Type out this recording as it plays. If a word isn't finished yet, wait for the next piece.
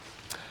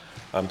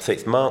So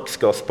it's Mark's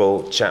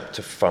Gospel,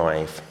 chapter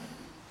 5.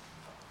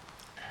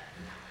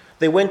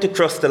 They went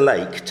across the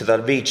lake to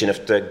the region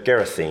of the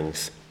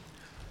Gerasenes.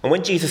 And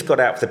when Jesus got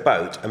out of the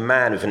boat, a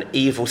man with an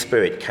evil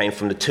spirit came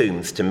from the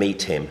tombs to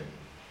meet him.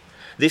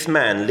 This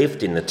man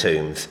lived in the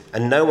tombs,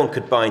 and no one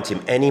could bind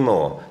him any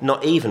more,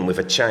 not even with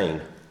a chain.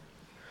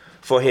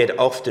 For he had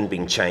often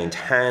been chained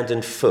hand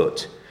and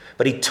foot,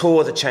 but he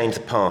tore the chains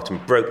apart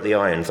and broke the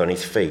irons on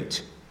his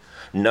feet.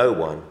 No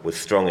one was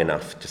strong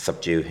enough to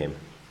subdue him.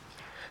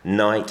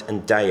 Night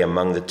and day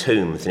among the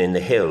tombs and in the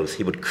hills,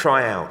 he would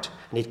cry out,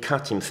 and he'd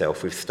cut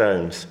himself with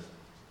stones.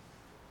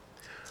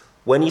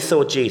 When he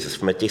saw Jesus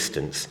from a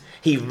distance,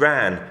 he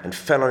ran and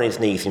fell on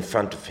his knees in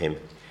front of him.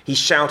 He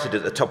shouted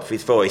at the top of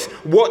his voice,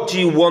 "What do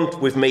you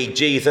want with me,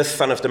 Jesus,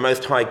 Son of the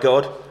Most High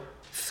God?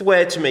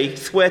 Swear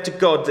to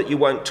God that you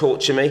won't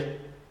torture me."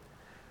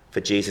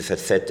 For Jesus had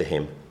said to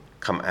him,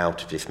 "Come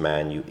out of this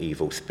man, you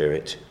evil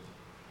spirit."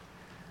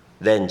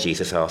 Then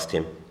Jesus asked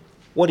him,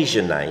 "What is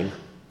your name?"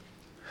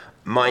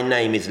 "My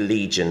name is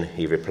Legion,"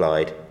 he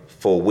replied,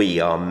 "for we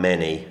are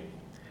many."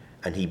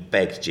 And he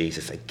begged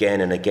Jesus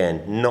again and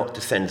again not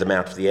to send them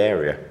out of the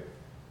area.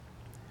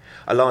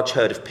 A large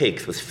herd of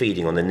pigs was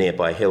feeding on the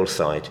nearby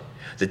hillside.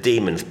 The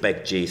demons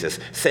begged Jesus,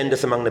 "Send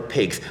us among the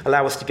pigs,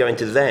 allow us to go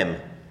into them."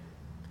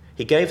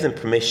 He gave them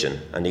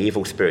permission, and the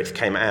evil spirits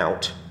came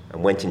out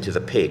and went into the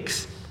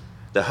pigs.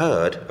 The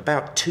herd,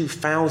 about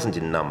 2,000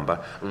 in number,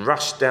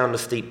 rushed down the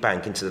steep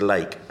bank into the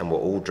lake and were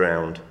all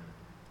drowned.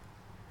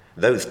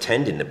 Those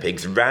tending the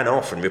pigs ran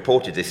off and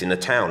reported this in the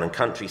town and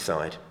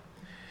countryside,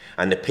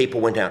 and the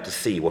people went out to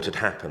see what had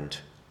happened.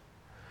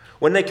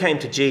 When they came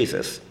to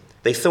Jesus,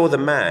 they saw the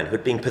man who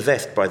had been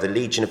possessed by the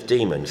legion of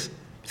demons,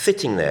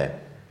 sitting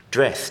there,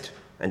 dressed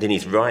and in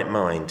his right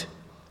mind,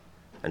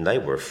 and they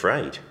were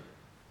afraid.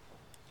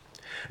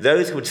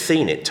 Those who had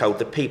seen it told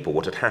the people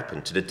what had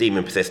happened to the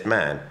demon-possessed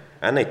man,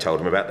 and they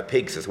told him about the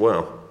pigs as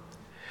well.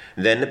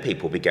 Then the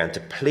people began to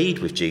plead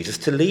with Jesus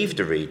to leave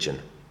the region.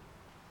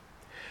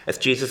 As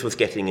Jesus was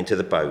getting into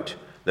the boat,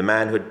 the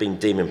man who had been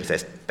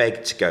demon-possessed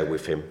begged to go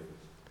with him.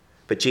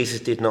 But Jesus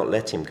did not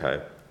let him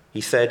go.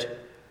 He said,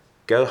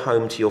 "Go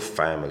home to your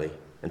family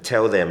and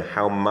tell them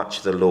how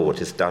much the Lord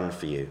has done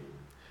for you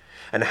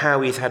and how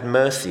he's had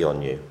mercy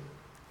on you."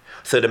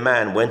 So the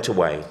man went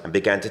away and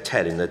began to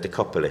tell in the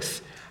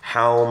Decapolis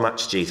how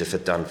much Jesus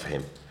had done for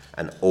him,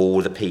 and all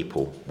the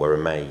people were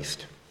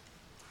amazed.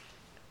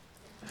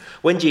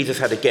 When Jesus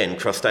had again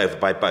crossed over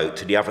by boat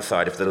to the other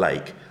side of the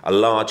lake, a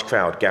large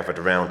crowd gathered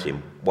around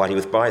him while he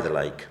was by the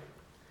lake.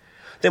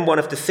 Then one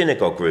of the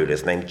synagogue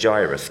rulers named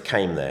Jairus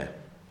came there.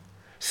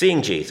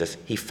 Seeing Jesus,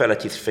 he fell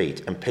at his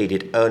feet and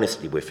pleaded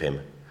earnestly with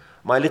him,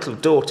 "My little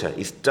daughter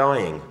is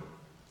dying.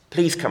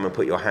 Please come and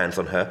put your hands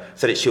on her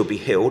so that she'll be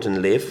healed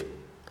and live."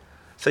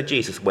 So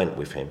Jesus went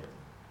with him.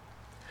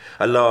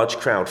 A large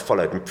crowd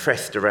followed and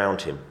pressed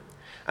around him,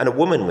 and a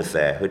woman was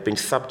there who had been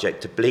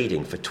subject to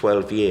bleeding for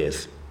 12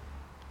 years.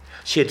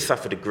 She had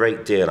suffered a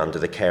great deal under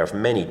the care of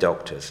many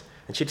doctors,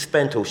 and she had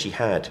spent all she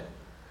had.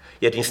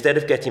 Yet instead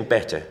of getting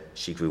better,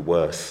 she grew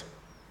worse.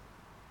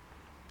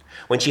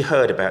 When she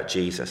heard about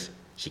Jesus,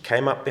 she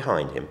came up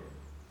behind him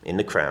in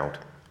the crowd,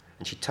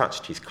 and she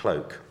touched his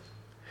cloak,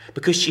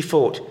 because she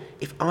thought,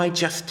 "If I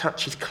just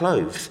touch his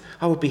clothes,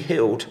 I will be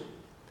healed."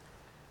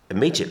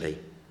 Immediately,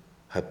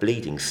 her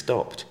bleeding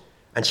stopped,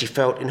 and she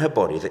felt in her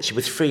body that she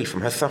was free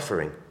from her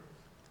suffering.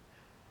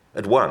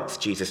 At once,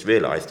 Jesus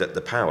realized that the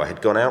power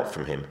had gone out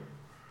from him.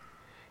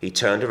 He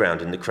turned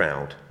around in the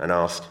crowd and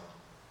asked,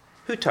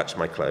 "Who touched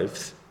my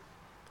clothes?"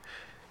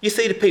 "You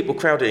see the people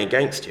crowding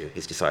against you,"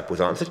 his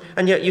disciples answered,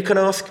 "and yet you can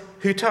ask,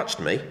 'Who touched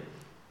me?'"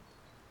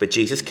 But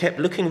Jesus kept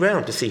looking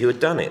round to see who had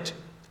done it.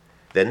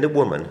 Then the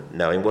woman,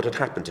 knowing what had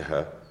happened to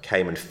her,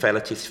 came and fell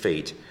at his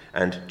feet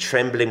and,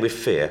 trembling with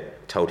fear,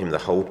 told him the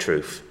whole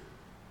truth.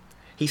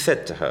 He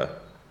said to her,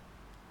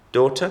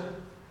 "Daughter,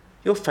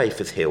 your faith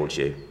has healed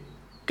you.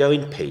 Go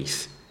in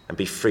peace and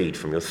be freed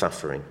from your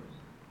suffering."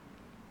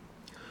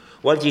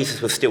 While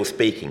Jesus was still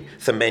speaking,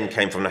 some men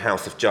came from the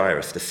house of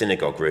Jairus, the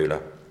synagogue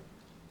ruler.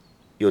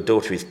 "Your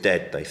daughter is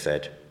dead," they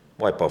said.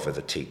 "Why bother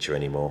the teacher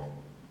anymore?"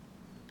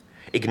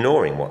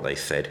 Ignoring what they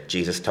said,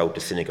 Jesus told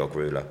the synagogue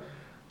ruler,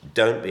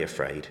 "Don't be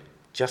afraid,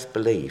 just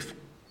believe."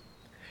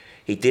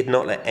 He did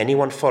not let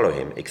anyone follow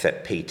him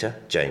except Peter,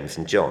 James,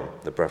 and John,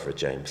 the brother of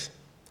James.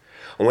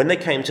 And when they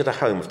came to the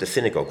home of the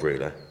synagogue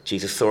ruler,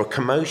 Jesus saw a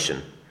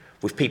commotion,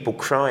 with people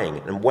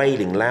crying and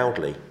wailing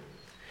loudly.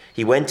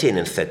 He went in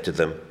and said to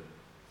them,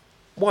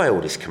 "Why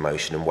all this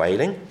commotion and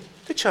wailing?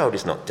 The child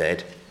is not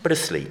dead, but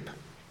asleep."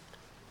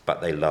 But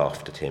they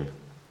laughed at him.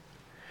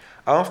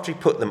 After he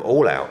put them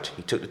all out,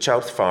 he took the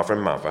child's father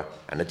and mother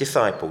and the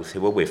disciples who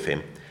were with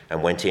him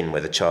and went in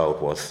where the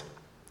child was.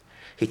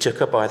 He took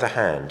her by the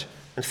hand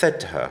and said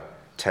to her,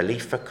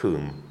 "Talitha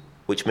cum,"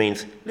 which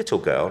means, "Little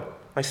girl,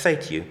 I say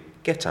to you,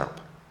 get up."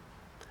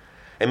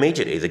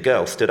 Immediately the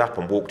girl stood up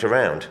and walked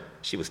around.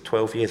 She was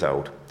 12 years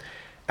old.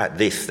 At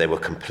this they were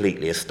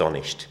completely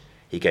astonished.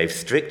 He gave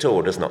strict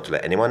orders not to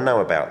let anyone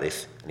know about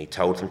this, and he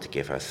told them to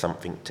give her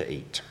something to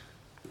eat.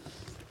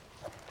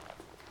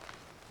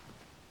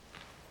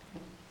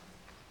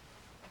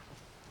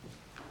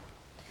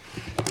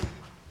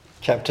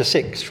 chapter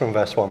 6 from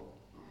verse 1.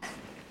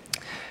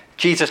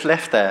 Jesus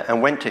left there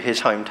and went to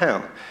his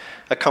hometown,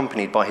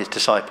 accompanied by his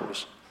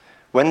disciples.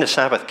 When the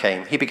Sabbath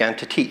came, he began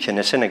to teach in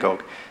the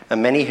synagogue,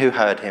 and many who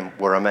heard him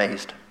were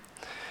amazed.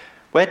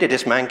 "Where did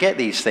this man get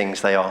these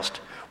things?" they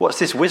asked. "What's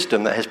this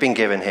wisdom that has been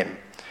given him?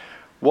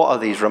 What are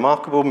these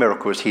remarkable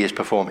miracles he is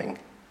performing?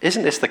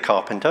 Isn't this the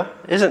carpenter?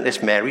 Isn't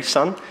this Mary's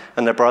son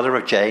and the brother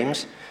of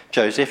James,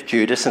 Joseph,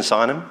 Judas, and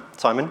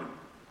Simon?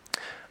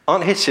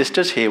 Aren't his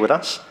sisters here with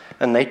us?"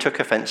 And they took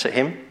offense at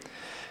him.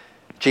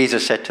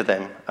 Jesus said to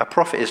them, "A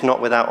prophet is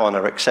not without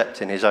honor except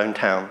in his own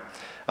town,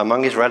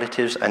 among his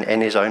relatives, and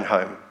in his own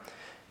home."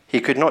 He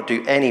could not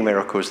do any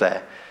miracles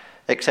there,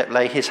 except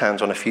lay his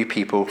hands on a few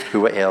people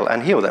who were ill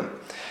and heal them.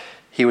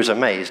 He was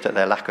amazed at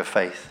their lack of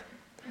faith.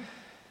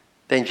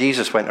 Then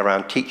Jesus went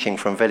around teaching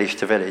from village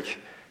to village.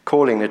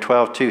 Calling the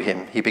 12 to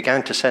him, he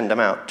began to send them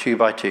out 2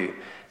 by 2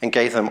 and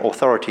gave them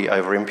authority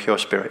over impure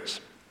spirits.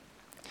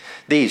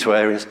 These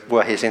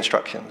were his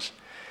instructions.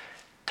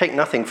 "Take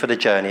nothing for the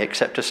journey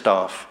except a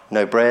staff,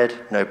 no bread,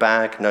 no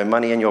bag, no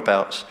money in your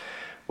belts.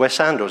 Wear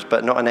sandals,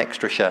 but not an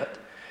extra shirt.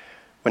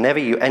 Whenever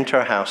you enter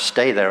a house,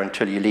 stay there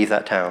until you leave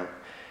that town.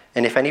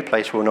 And if any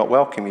place will not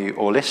welcome you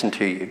or listen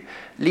to you,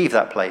 leave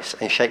that place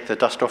and shake the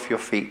dust off your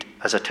feet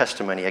as a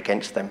testimony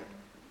against them."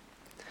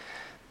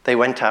 They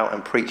went out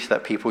and preached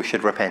that people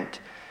should repent.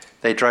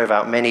 They drove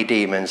out many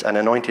demons and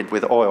anointed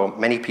with oil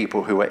many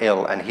people who were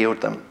ill and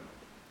healed them.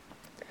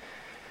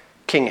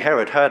 King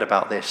Herod heard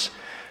about this,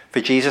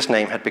 for Jesus'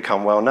 name had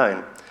become well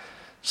known.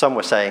 Some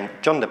were saying,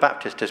 "John the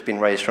Baptist has been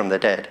raised from the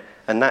dead,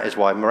 and that is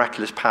why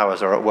miraculous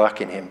powers are at work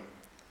in him."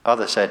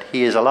 Others said,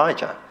 "He is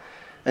Elijah."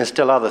 And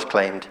still others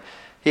claimed,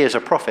 "He is a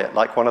prophet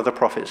like one of the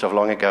prophets of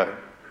long ago."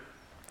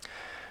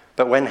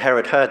 But when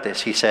Herod heard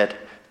this, he said,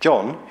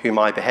 "John, whom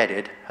I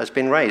beheaded, has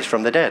been raised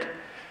from the dead."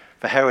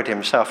 For Herod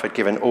himself had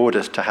given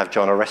orders to have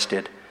John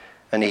arrested,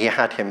 and he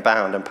had him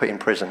bound and put in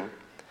prison.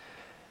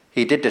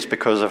 He did this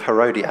because of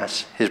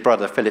Herodias, his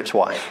brother Philip's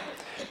wife,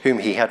 whom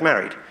he had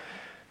married.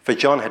 For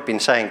John had been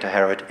saying to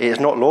Herod, "It is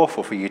not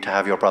lawful for you to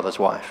have your brother's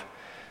wife."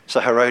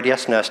 So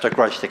Herodias nursed a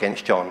grudge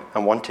against John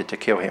and wanted to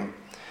kill him.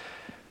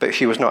 But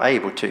she was not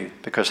able to,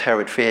 because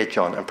Herod feared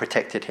John and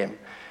protected him,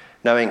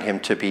 knowing him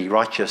to be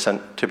righteous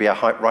and to be a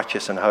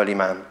righteous and holy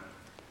man.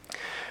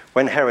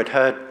 When Herod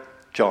heard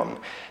John,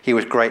 he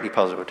was greatly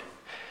puzzled,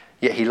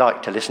 yet he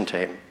liked to listen to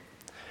him.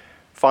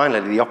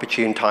 Finally, the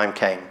opportune time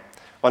came.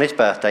 On his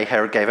birthday,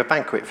 Herod gave a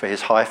banquet for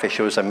his high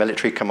officials and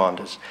military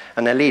commanders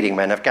and the leading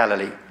men of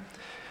Galilee.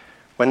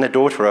 When the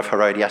daughter of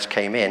Herodias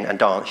came in and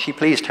danced, she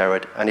pleased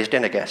Herod and his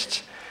dinner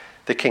guests.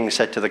 The king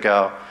said to the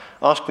girl,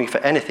 "Ask me for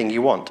anything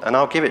you want, and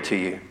I'll give it to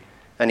you."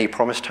 And he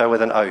promised her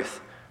with an oath,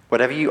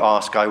 "Whatever you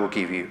ask, I will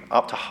give you,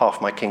 up to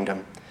half my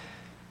kingdom."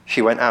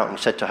 She went out and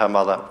said to her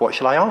mother, "What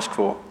shall I ask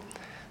for?"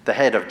 "The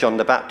head of John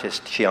the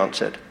Baptist," she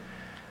answered.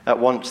 At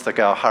once the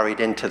girl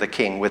hurried into the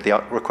king with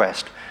the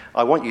request,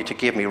 "I want you to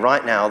give me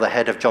right now the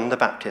head of John the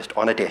Baptist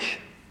on a dish."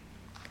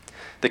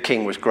 The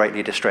king was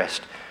greatly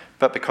distressed,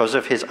 but because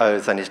of his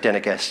oath and his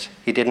dinner guests,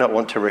 he did not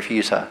want to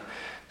refuse her.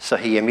 So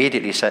he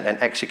immediately sent an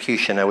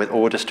executioner with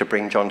orders to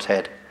bring John's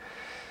head.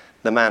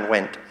 The man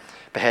went,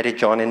 beheaded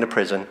John in the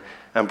prison,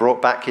 and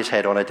brought back his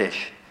head on a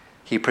dish.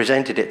 He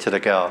presented it to the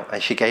girl,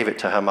 and she gave it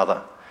to her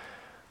mother.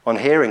 On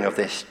hearing of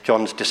this,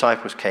 John's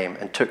disciples came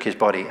and took his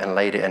body and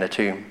laid it in a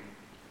tomb.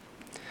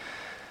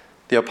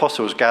 The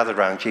apostles gathered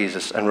round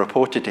Jesus and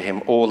reported to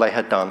him all they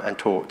had done and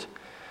taught.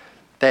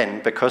 Then,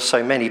 because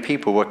so many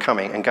people were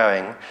coming and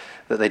going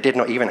that they did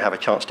not even have a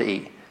chance to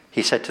eat,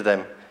 he said to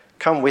them,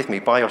 "Come with me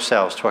by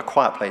yourselves to a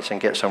quiet place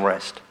and get some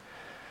rest."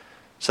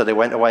 So they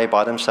went away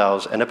by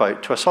themselves in a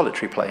boat to a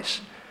solitary place.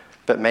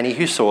 But many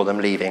who saw them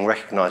leaving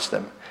recognized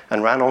them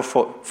and ran on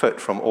foot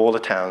from all the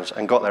towns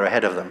and got there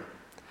ahead of them.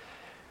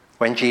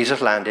 When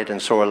Jesus landed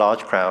and saw a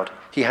large crowd,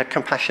 he had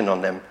compassion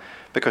on them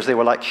because they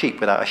were like sheep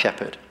without a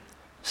shepherd.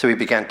 So he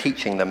began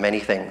teaching them many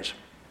things.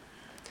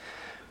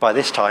 By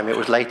this time it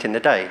was late in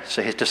the day,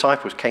 so his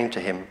disciples came to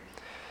him.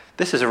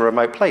 "This is a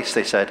remote place,"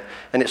 they said,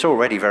 "and it's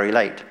already very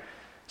late.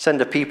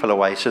 Send the people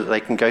away so that they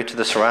can go to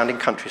the surrounding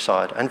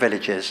countryside and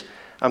villages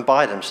and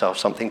buy themselves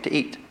something to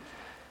eat."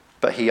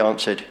 But he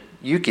answered,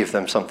 "You give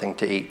them something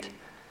to eat."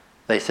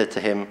 They said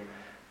to him,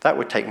 "That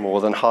would take more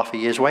than half a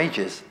year's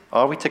wages.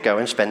 Are we to go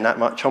and spend that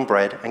much on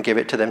bread and give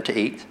it to them to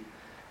eat?"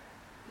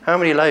 "How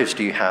many loaves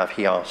do you have?"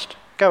 he asked.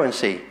 "Go and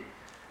see."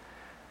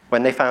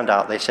 When they found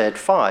out, they said,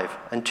 5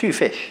 and 2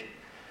 fish.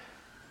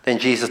 Then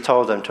Jesus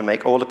told them to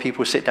make all the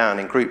people sit down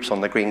in groups on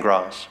the green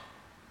grass.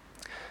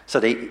 So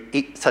they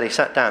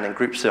sat down in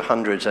groups of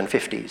hundreds and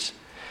 50s.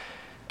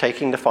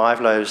 Taking the 5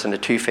 loaves and the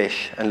 2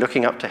 fish and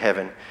looking up to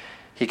heaven,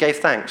 he gave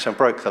thanks and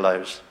broke the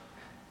loaves.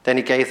 Then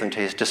he gave them to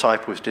his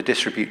disciples to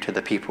distribute to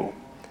the people.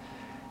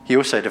 He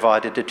also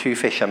divided the 2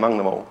 fish among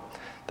them all.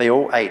 They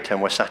all ate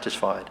and were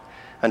satisfied.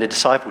 And the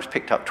disciples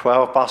picked up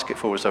 12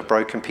 basketfuls of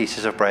broken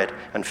pieces of bread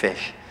and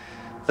fish.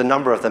 The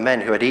number of the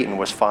men who had eaten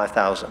was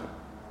 5,000.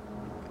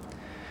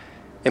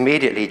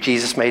 Immediately,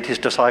 Jesus made his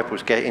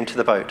disciples get into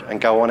the boat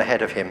and go on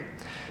ahead of him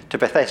to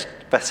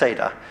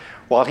Bethsaida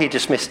while he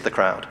dismissed the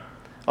crowd.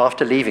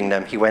 After leaving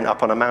them, he went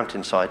up on a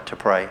mountainside to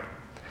pray.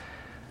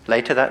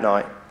 Later that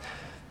night,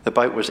 the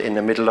boat was in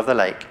the middle of the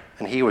lake,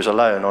 and he was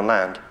alone on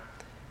land.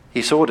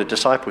 He saw the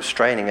disciples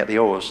straining at the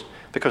oars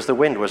because the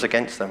wind was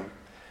against them.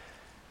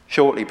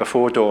 Shortly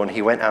before dawn,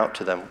 he went out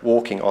to them,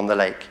 walking on the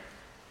lake.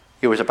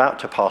 He was about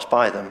to pass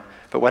by them,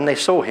 but when they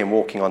saw him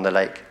walking on the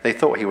lake, they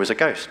thought he was a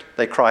ghost.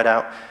 They cried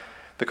out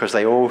because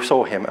they all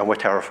saw him and were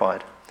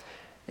terrified.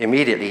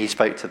 Immediately he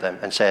spoke to them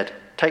and said,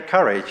 "Take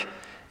courage,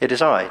 it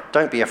is I,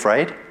 don't be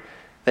afraid."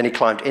 Then he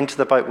climbed into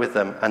the boat with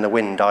them, and the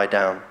wind died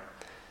down.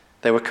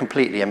 They were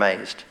completely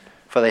amazed,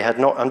 for they had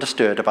not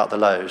understood about the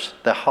loaves.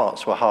 Their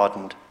hearts were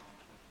hardened.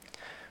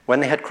 When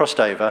they had crossed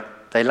over,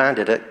 they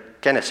landed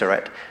at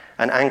Gennesaret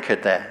and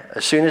anchored there.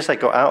 As soon as they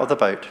got out of the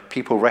boat,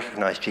 people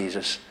recognized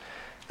Jesus.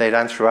 They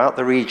ran throughout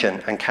the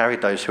region and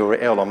carried those who were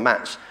ill on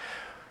mats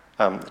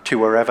to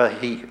wherever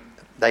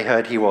they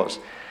heard he was.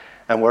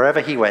 And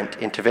wherever he went,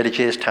 into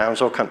villages,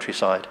 towns, or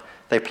countryside,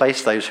 they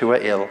placed those who were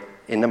ill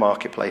in the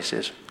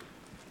marketplaces.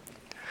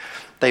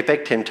 They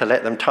begged him to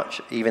let them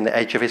touch even the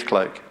edge of his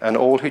cloak, and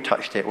all who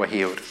touched it were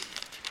healed.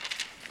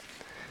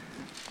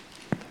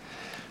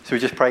 So we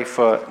just pray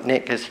for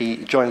Nick as he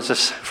joins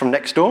us from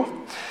next door.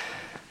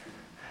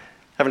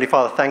 Heavenly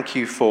Father, thank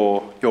you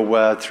for your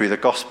word through the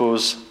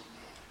Gospels.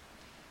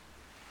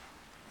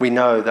 We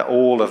know that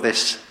all of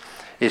this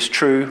is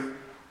true.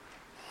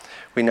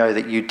 We know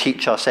that you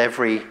teach us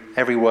every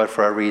word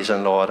for a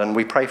reason, Lord. And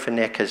we pray for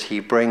Nick as he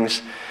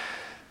brings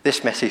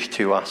this message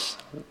to us.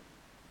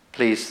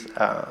 Please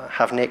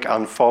have Nick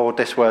unfold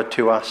this word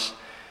to us.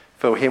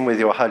 Fill him with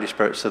your Holy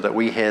Spirit so that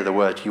we hear the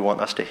word you want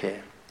us to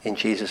hear. In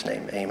Jesus'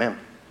 name, amen.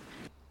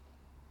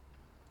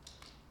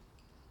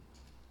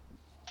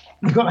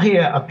 We've got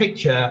here a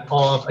picture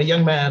of a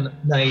young man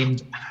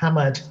named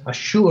Hamad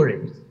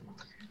Ashuri.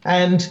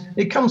 And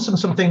it comes from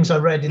some things I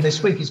read in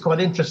this week. It's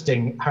quite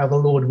interesting how the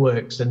Lord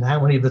works and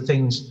how many of the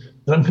things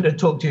that I'm going to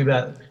talk to you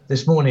about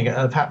this morning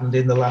have happened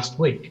in the last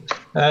week.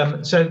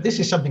 So this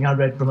is something I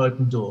read from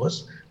Open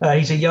Doors.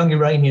 He's a young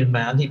Iranian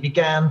man. In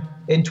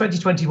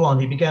 2021,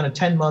 he began a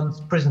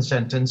 10-month prison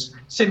sentence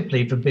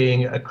simply for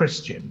being a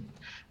Christian.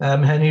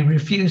 And he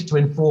refused to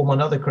inform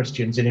on other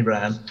Christians in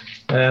Iran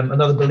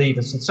and other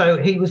believers. And so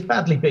he was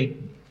badly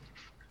beaten.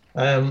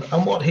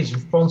 And what his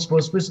response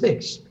was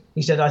this.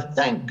 He said, "I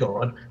thank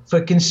God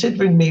for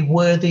considering me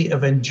worthy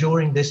of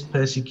enduring this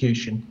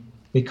persecution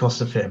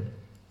because of him."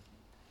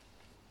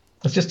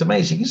 That's just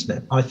amazing, isn't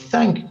it? I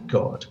thank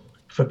God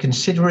for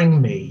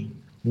considering me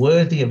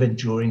worthy of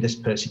enduring this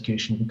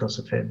persecution because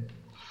of him.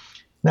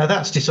 Now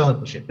that's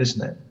discipleship,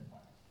 isn't it?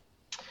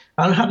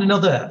 I had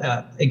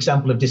another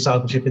example of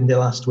discipleship in the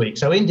last week.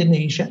 So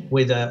Indonesia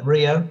with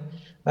Rio,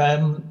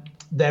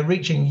 they're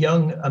reaching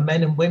young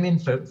men and women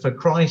for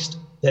Christ.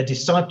 They're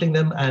discipling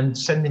them and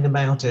sending them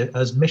out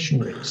as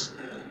missionaries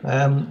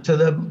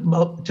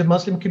to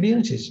Muslim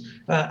communities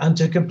and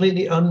to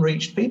completely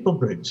unreached people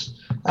groups.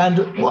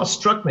 And what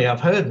struck me,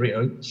 I've heard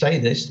Rio say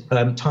this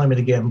time and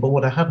again, but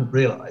what I hadn't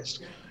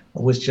realized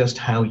was just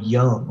how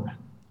young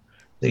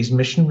these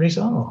missionaries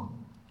are.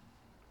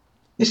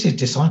 This is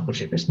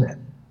discipleship, isn't it?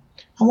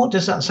 And what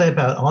does that say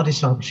about our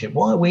discipleship?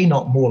 Why are we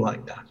not more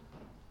like that?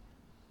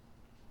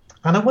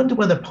 And I wonder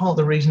whether part of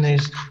the reason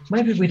is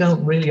maybe we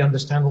don't really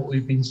understand what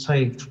we've been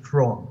saved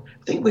from.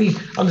 I think we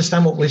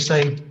understand what we're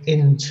saved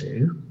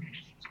into,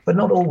 but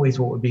not always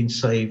what we've been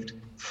saved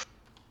from.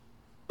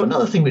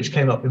 Another thing which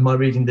came up in my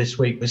reading this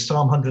week was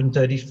Psalm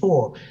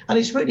 134. And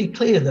it's really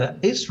clear that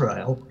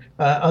Israel,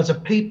 as a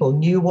people,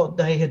 knew what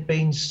they had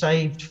been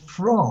saved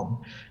from.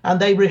 And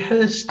they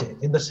rehearsed it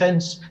in the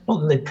sense,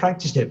 not that they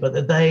practiced it, but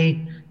that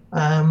they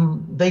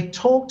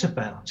talked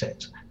about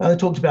it. They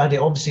talked about it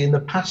obviously in the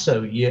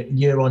Passover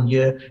year on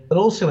year, but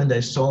also in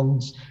their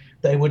songs.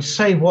 They would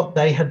say what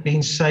they had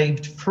been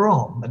saved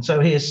from. And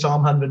so here's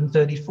Psalm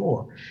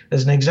 134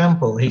 as an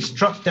example. He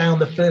struck down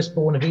the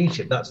firstborn of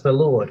Egypt, that's the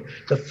Lord,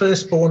 the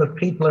firstborn of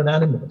people and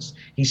animals.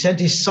 He sent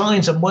his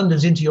signs and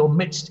wonders into your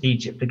midst,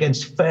 Egypt,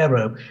 against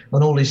Pharaoh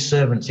and all his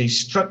servants. He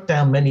struck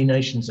down many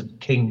nations and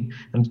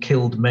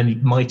killed many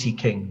mighty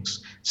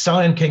kings.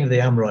 Sihon, king of the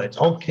Amorites,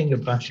 Og, king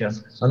of Bashan,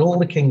 and all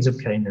the kings of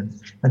Canaan.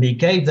 And he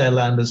gave their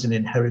land as an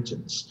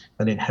inheritance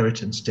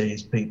to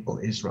his people,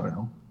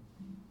 Israel.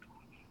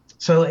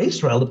 So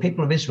Israel, the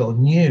people of Israel,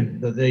 knew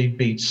that they'd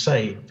been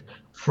saved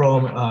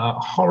from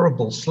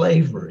horrible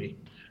slavery,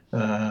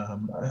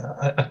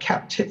 a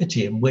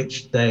captivity in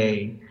which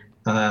they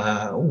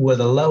were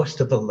the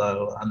lowest of the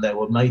low, and they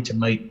were made to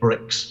make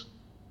bricks.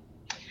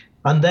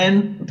 And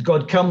then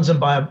God comes, and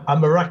by a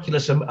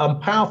miraculous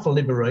and powerful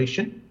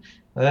liberation,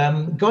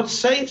 God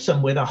saves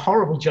them with a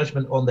horrible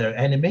judgment on their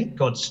enemy.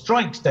 God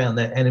strikes down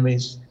their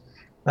enemies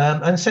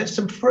and sets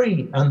them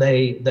free, and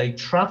they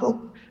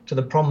travel to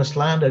the promised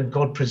land, and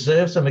God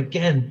preserves them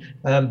again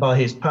by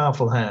his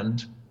powerful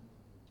hand.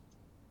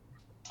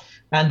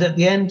 And at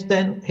the end,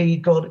 then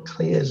God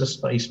clears a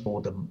space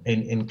for them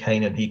in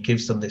Canaan. He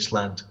gives them this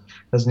land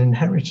as an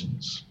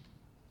inheritance.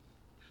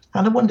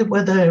 And I wonder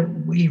whether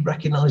we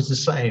recognize the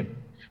same.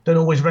 Don't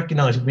always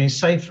recognize we've been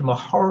saved from a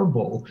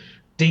horrible,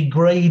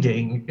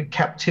 degrading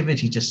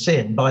captivity to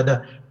sin by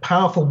the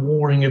powerful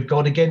warring of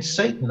God against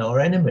Satan, our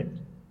enemy,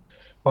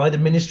 by the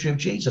ministry of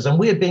Jesus. And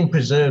we are being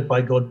preserved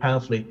by God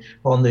powerfully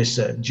on this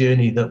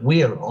journey that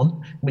we are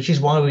on, which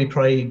is why we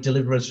pray,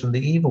 deliver us from the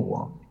evil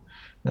one,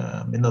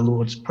 in the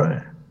Lord's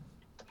Prayer.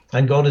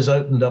 And God has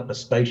opened up a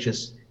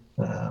spacious,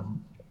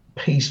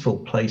 peaceful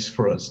place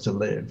for us to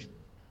live,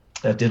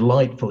 a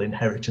delightful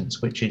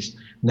inheritance, which is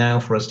now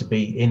for us to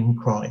be in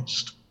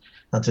Christ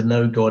and to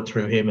know God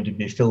through him and to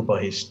be filled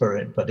by his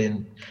Spirit. But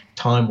in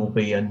time will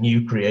be a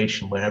new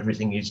creation where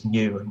everything is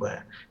new and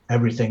where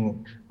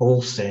everything,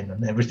 all sin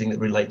and everything that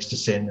relates to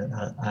sin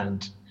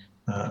and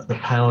the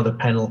power, the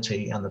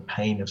penalty and the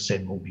pain of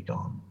sin will be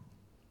gone.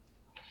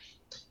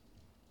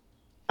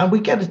 And we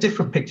get a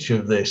different picture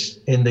of this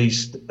in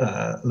these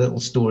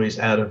little stories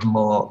out of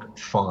Mark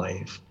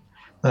 5.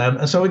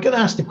 And so we're going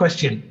to ask the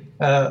question,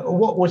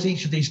 what was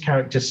each of these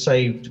characters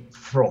saved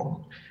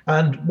from?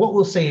 And what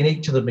we'll see in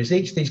each of them is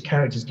each of these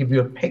characters give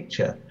you a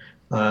picture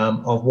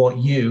of what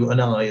you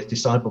and I as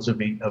disciples have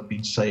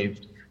been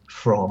saved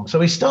from. So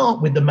we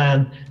start with the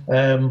man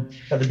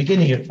at the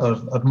beginning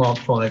of Mark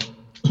 5,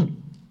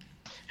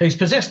 who's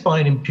possessed by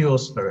an impure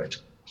spirit.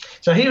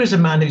 So here is a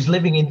man who's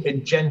living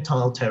in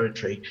Gentile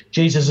territory.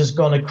 Jesus has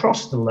gone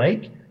across the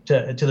lake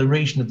to the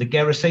region of the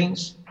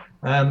Gerasenes.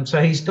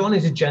 So he's gone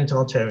into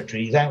Gentile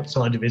territory. He's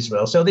outside of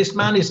Israel. So this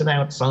man is an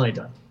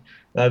outsider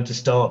to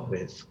start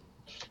with.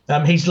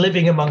 He's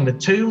living among the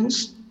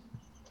tombs.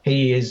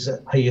 He is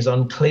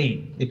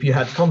unclean. If you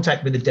had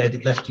contact with the dead,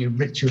 it left you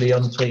ritually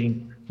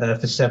unclean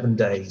for 7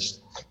 days.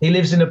 He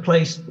lives in a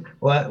place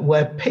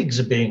where pigs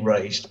are being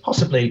raised,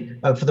 possibly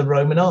for the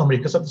Roman army,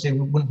 because obviously it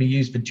wouldn't be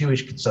used for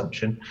Jewish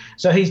consumption.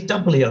 So he's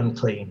doubly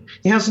unclean.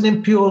 He has an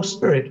impure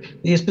spirit.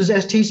 He is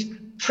possessed. He's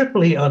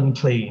triply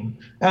unclean.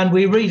 And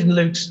we read in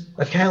Luke's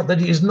account that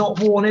he has not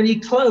worn any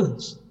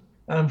clothes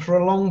for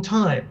a long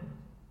time.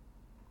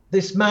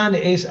 This man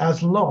is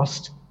as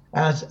lost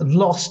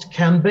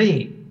can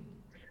be.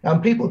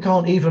 And people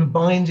can't even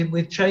bind him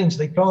with chains.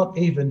 They can't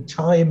even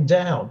tie him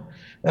down.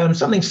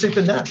 Something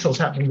supernatural is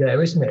happening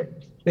there, isn't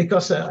it?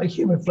 Because a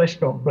human flesh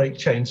can't break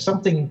chains.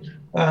 Something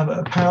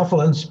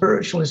powerful and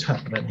spiritual is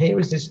happening. Here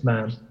is this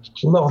man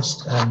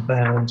lost and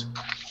bound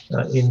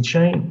in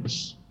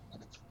chains.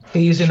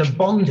 He is in a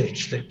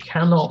bondage that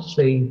cannot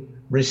be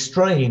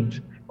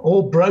restrained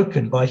or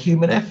broken by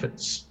human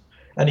efforts.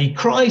 And he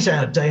cries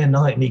out day and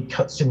night and he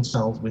cuts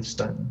himself with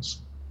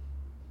stones.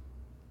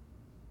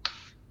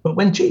 But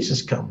when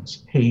Jesus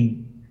comes,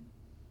 he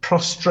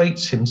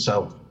prostrates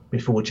himself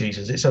before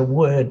Jesus. It's a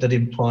word that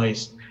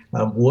implies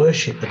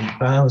worship, that he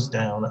bows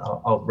down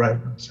of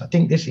reverence. I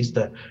think this is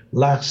the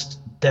last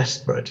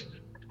desperate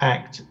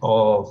act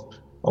of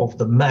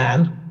the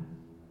man,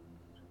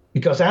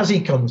 because as he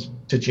comes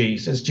to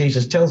Jesus,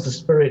 Jesus tells the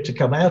spirit to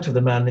come out of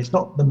the man. It's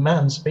not the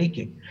man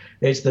speaking,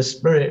 it's the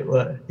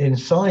spirit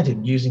inside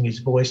him using his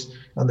voice,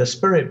 and the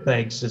spirit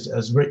begs,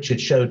 as Richard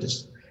showed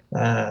us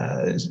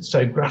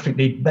so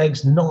graphically,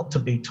 begs not to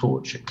be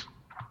tortured.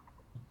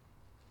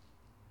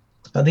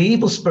 And the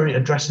evil spirit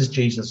addresses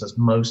Jesus as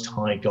Most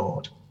High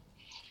God.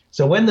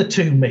 So when the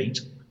two meet,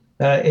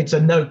 it's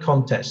a no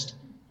contest.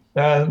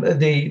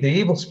 The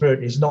evil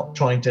spirit is not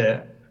trying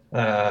to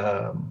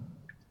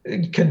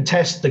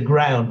contest the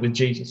ground with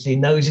Jesus. He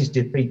knows he's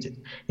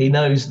defeated. He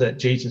knows that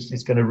Jesus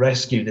is going to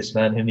rescue this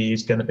man and he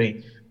is going to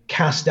be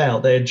cast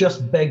out. They're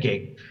just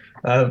begging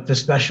for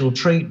special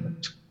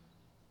treatment.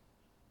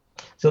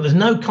 So there's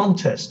no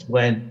contest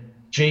when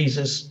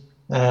Jesus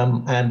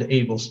and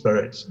evil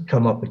spirits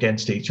come up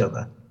against each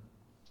other.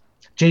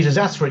 Jesus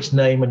asks for its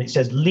name and it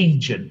says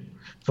legion,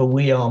 for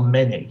we are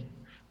many.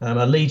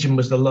 A legion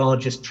was the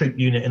largest troop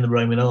unit in the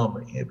Roman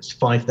army. It was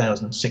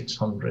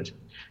 5,600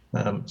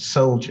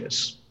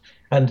 soldiers.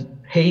 And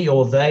he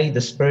or they, the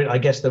spirit, I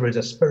guess there is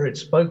a spirit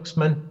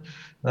spokesman,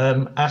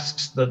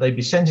 asks that they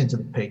be sent into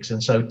the pigs.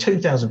 And so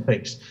 2,000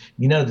 pigs,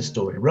 you know the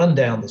story, run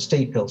down the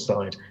steep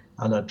hillside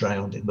and are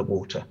drowned in the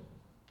water.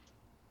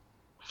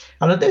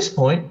 And at this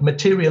point,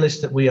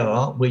 materialists that we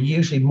are, we're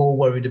usually more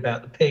worried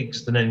about the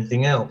pigs than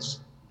anything else.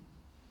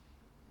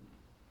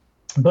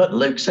 But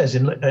Luke says,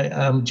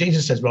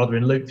 Jesus says rather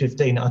in Luke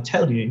 15, I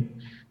tell you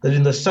that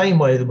in the same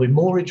way that we're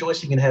more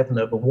rejoicing in heaven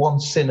over one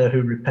sinner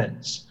who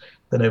repents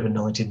than over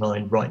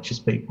 99 righteous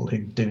people who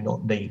do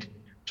not need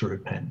to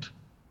repent.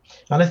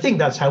 And I think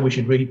that's how we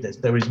should read this.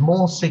 There is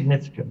more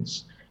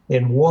significance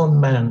in one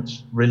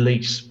man's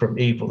release from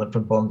evil and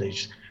from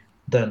bondage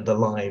than the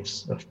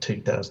lives of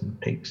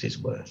 2,000 pigs is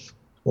worth,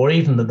 or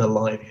even than the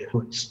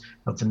livelihoods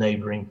of the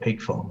neighboring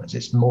pig farmers.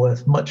 It's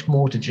worth much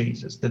more to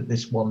Jesus that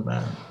this one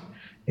man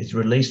is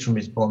released from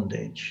his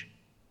bondage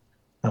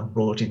and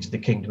brought into the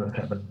kingdom of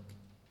heaven.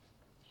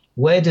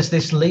 Where does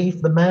this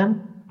leave the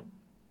man?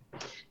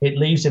 It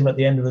leaves him at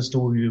the end of the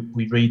story.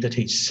 We read that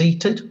he's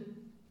seated.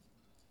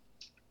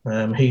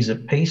 He's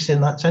at peace in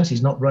that sense.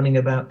 He's not running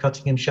about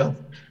cutting himself.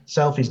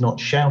 He's not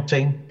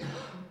shouting.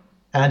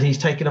 And he's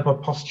taken up a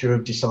posture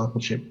of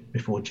discipleship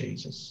before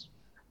Jesus.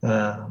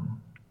 The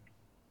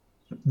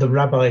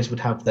rabbis would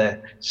have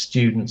their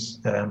students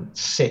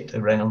sit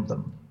around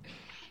them.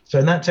 So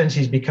in that sense,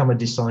 he's become a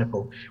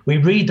disciple. We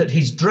read that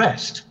he's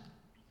dressed,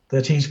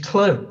 that he's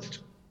clothed,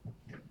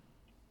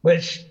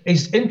 which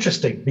is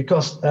interesting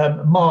because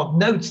Mark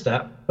notes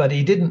that, but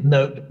he didn't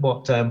note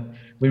what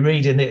we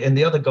read in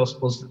the other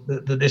Gospels,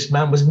 that this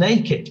man was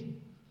naked.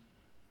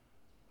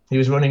 He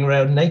was running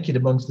around naked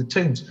amongst the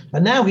tombs.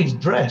 And now he's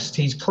dressed,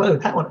 he's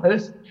clothed. How on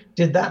earth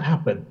did that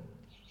happen?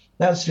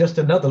 That's just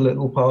another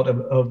little part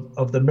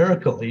of the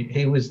miracle.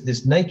 He was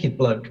this naked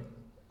bloke,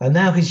 and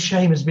now his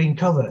shame has been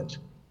covered.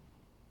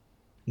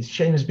 His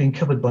shame has been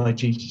covered by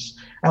Jesus.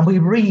 And we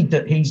read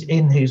that he's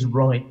in his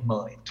right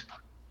mind.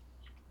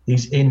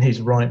 He's in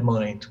his right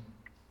mind.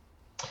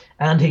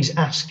 And he's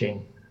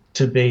asking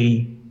to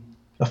be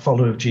a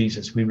follower of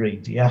Jesus. We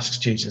read, he asks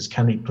Jesus,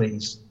 can he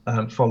please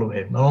follow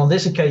him? And on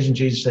this occasion,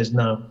 Jesus says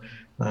no.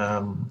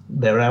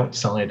 They're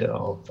outside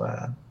of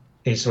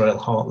Israel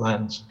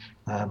heartlands.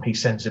 He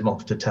sends him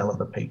off to tell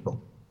other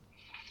people.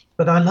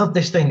 But I love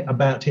this thing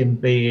about him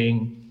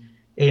being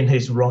in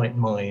his right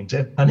mind.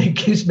 And it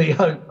gives me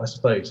hope, I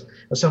suppose,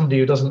 as somebody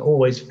who doesn't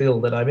always feel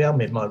that I am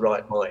in my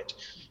right mind.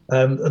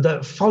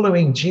 That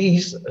following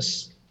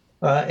Jesus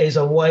is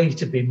a way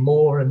to be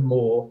more and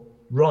more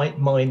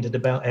right-minded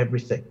about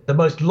everything. The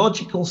most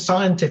logical,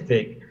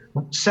 scientific,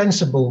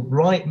 sensible,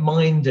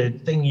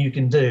 right-minded thing you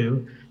can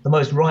do, the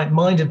most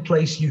right-minded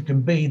place you can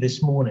be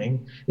this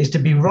morning, is to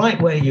be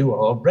right where you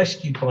are,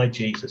 rescued by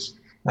Jesus,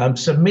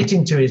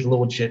 submitting to his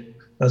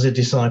lordship as a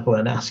disciple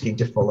and asking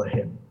to follow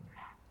him.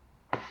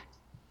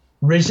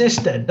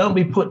 Resist then. Don't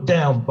be put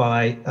down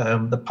by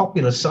the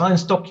popular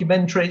science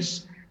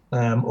documentaries,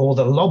 or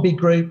the lobby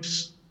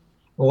groups,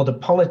 or the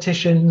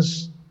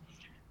politicians,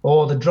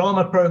 or the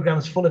drama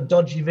programs full of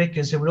dodgy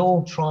vicars who will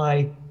all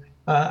try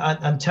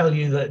and tell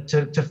you that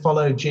to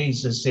follow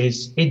Jesus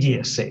is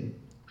idiocy.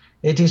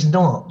 It is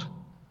not.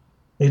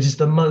 It is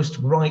the most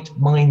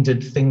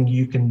right-minded thing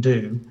you can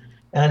do,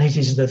 and it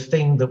is the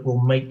thing that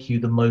will make you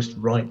the most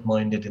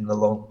right-minded in the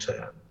long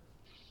term.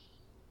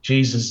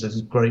 Jesus is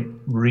a great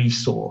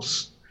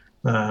resource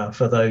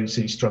for those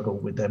who struggle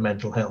with their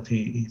mental health.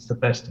 He's the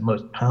best and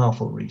most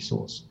powerful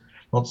resource.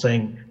 Not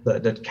saying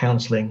that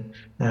counseling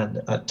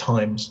and at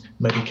times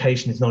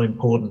medication is not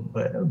important,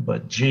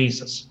 but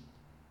Jesus.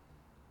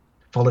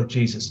 Follow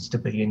Jesus is to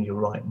be in your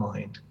right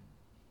mind.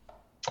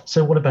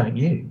 So what about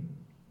you?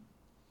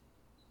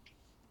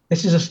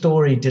 This is a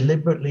story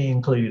deliberately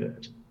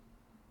included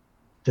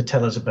to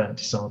tell us about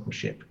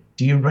discipleship.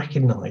 Do you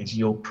recognize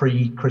your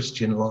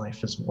pre-Christian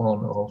life as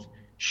one of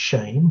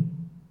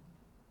shame,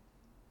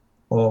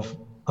 of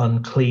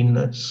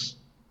uncleanness,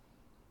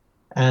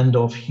 and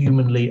of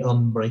humanly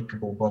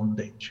unbreakable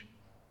bondage?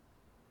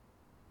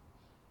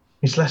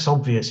 It's less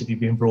obvious if you've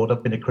been brought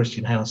up in a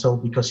Christian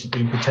household because you've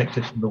been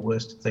protected from the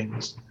worst of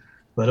things.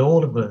 But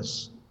all of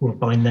us were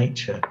by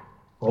nature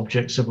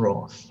objects of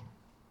wrath.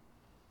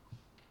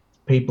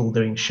 People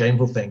doing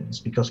shameful things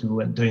because we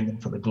weren't doing them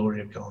for the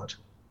glory of God,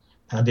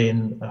 and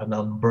in an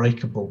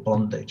unbreakable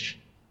bondage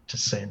to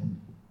sin.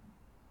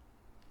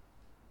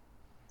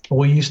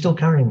 Or are you still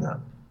carrying that?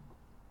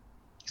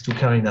 Still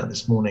carrying that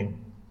this morning?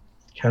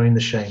 Carrying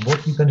the shame?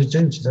 What are you going to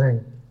do today?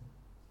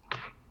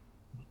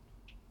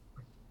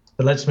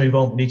 But let's move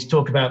on. We need to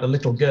talk about the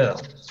little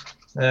girl.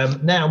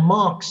 Now,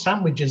 Mark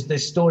sandwiches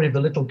this story of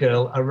the little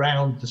girl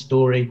around the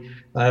story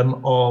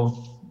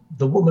of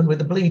the woman with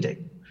the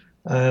bleeding.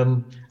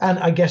 And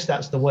I guess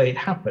that's the way it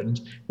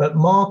happened. But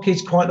Mark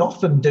is quite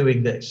often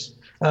doing this.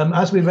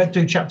 As we read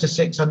through chapter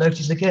 6, I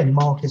noticed again,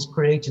 Mark has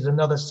created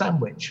another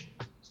sandwich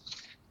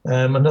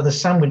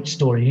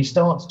story. He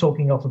starts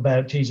talking off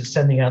about Jesus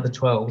sending out the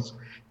 12.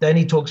 Then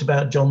he talks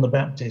about John the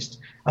Baptist.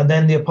 And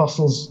then the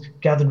apostles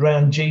gathered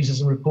around Jesus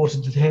and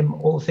reported to him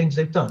all the things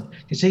they've done.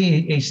 You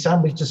see, he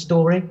sandwiched a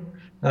story.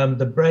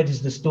 The bread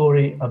is the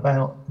story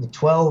about the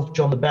 12.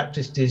 John the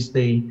Baptist is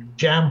the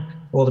jam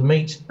or the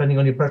meat, depending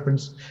on your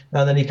preference.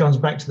 And then he comes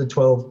back to the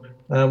 12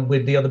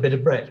 with the other bit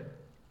of bread.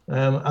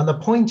 And the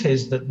point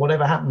is that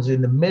whatever happens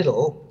in the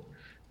middle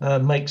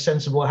makes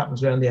sense of what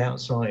happens around the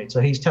outside. So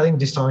he's telling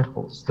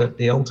disciples that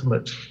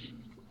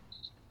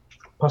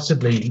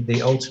possibly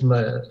the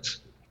ultimate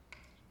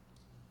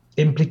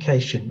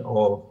implication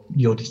of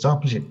your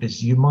discipleship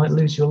is you might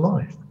lose your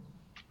life.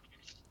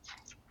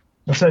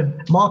 And so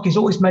Mark is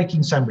always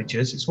making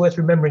sandwiches. It's worth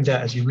remembering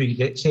that as you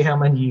read it, see how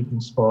many you can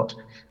spot.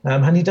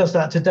 And he does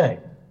that today.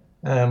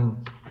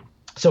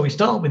 So we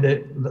start with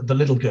the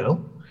little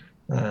girl.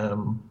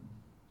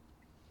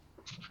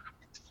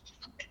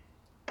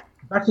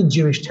 Back in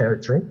Jewish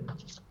territory,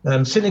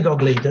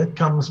 synagogue leader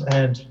comes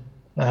and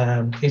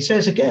it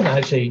says again,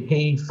 actually,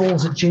 he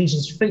falls at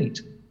Jesus'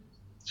 feet.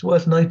 It's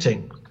worth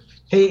noting.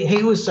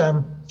 He's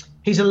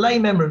a lay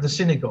member of the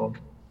synagogue.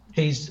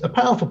 He's a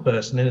powerful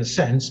person in a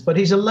sense, but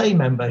he's a lay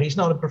member. He's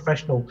not a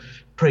professional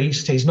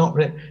priest.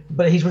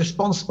 But he's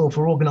responsible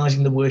for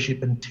organizing the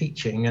worship and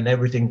teaching and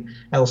everything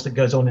else that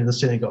goes on in the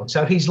synagogue.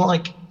 So he's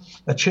like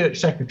a church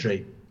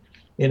secretary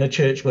in a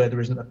church where there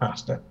isn't a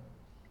pastor.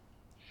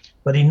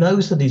 But he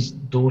knows that his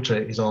daughter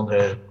is on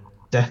her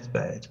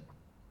deathbed,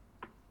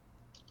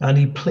 and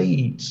he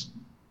pleads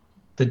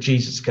that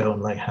Jesus go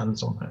and lay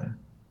hands on her.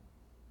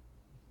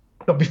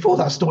 But before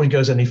that story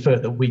goes any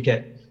further, we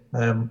get,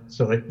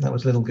 sorry, that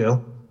was little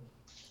girl.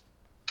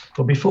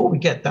 But before we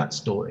get that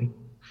story,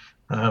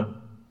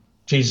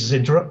 Jesus is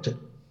interrupted.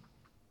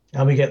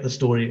 And we get the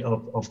story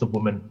of the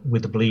woman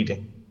with the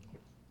bleeding,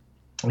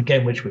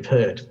 again, which we've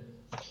heard.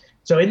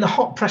 So in the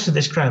hot press of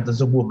this crowd,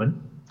 there's a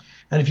woman.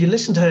 And if you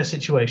listen to her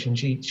situation,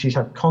 she's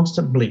had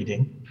constant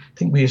bleeding. I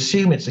think we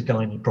assume it's a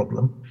gynae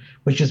problem,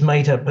 which has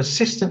made her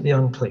persistently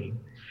unclean.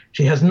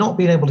 She has not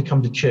been able to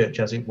come to church,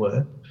 as it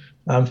were,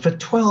 for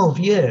 12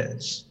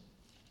 years.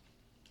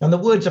 And the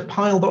words are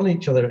piled on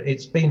each other.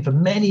 It's been for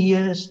many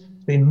years.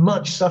 It's been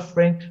much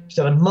suffering. She's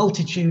had a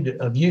multitude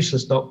of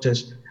useless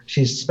doctors.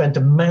 She's spent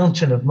a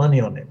mountain of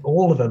money on it,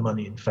 all of her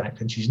money, in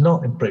fact, and she's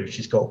not improved.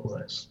 She's got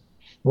worse.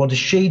 What does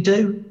she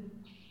do?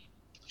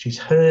 She's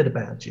heard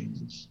about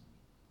Jesus.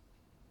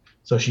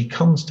 So she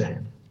comes to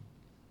him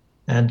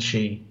and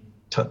she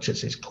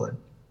touches his cloak.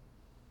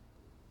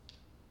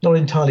 Not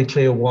entirely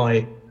clear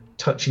why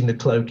touching the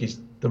cloak is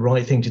the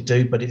right thing to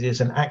do, but it is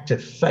an act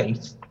of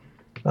faith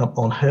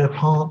on her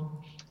part.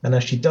 And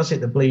as she does it,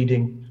 the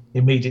bleeding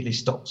immediately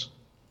stops.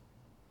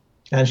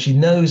 And she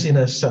knows in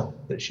herself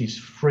that she's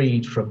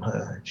freed from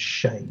her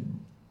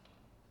shame.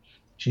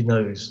 She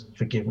knows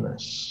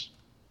forgiveness.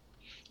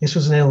 This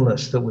was an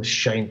illness that was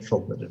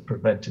shameful, that had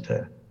prevented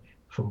her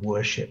from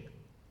worship.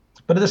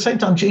 But at the same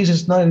time,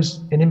 Jesus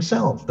knows in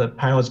himself that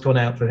power's gone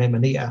out for him,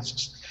 and he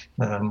asks,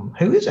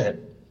 who is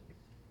it?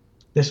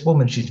 This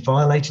woman, she's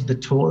violated the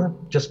Torah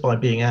just by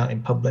being out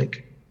in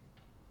public.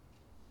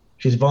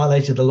 She's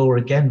violated the law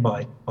again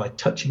by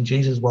touching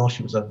Jesus while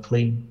she was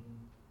unclean.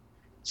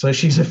 So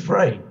she's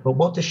afraid. But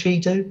what does she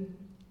do?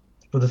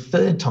 For the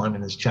third time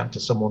in this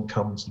chapter, someone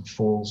comes and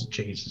falls at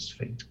Jesus'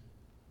 feet.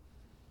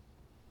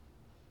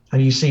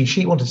 And you see,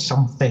 she wanted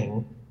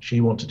something.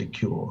 She wanted a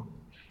cure.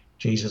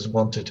 Jesus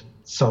wanted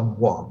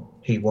someone.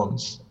 He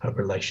wants a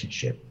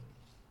relationship.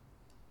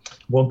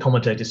 One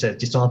commentator says,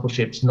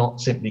 discipleship's not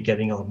simply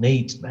getting our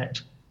needs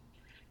met.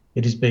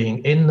 It is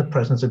being in the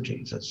presence of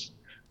Jesus,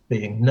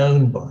 being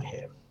known by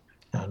him,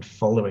 and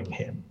following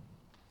him.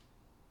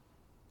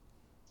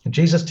 And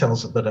Jesus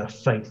tells her that her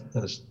faith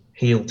has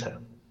healed her.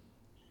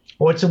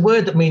 Or it's a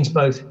word that means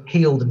both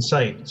healed and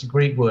saved. It's a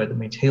Greek word that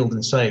means healed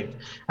and saved.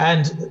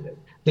 And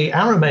the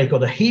Aramaic or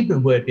the Hebrew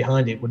word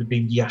behind it would have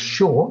been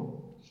Yeshua,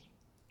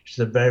 which is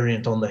a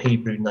variant on the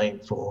Hebrew name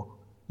for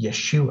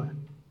Yeshua,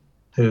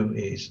 who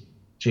is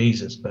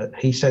Jesus. But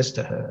he says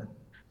to her,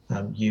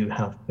 you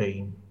have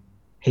been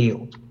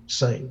healed,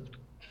 saved,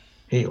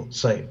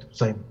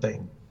 same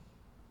thing.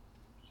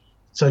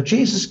 So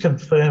Jesus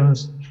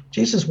confirms,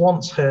 Jesus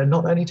wants her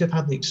not only to have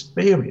had the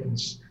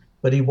experience,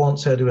 but he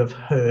wants her to have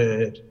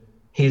heard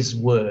his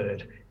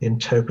word,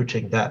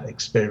 interpreting that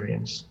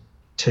experience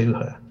to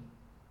her.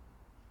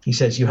 He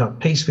says, you have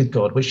peace with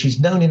God, which she's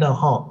known in her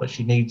heart, but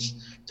she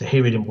needs to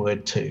hear it in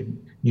word too.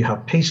 You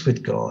have peace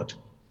with God,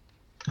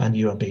 and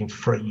you are being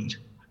freed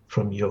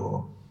from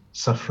your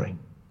suffering.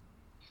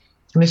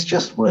 And it's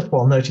just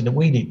worthwhile noting that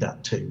we need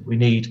that too. We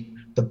need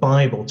the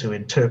Bible to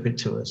interpret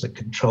to us and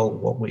control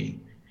what we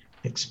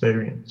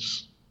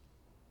experience.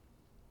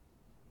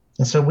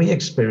 And so we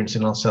experience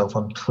in ourselves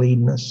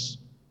uncleanness,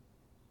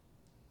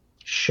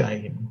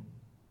 shame,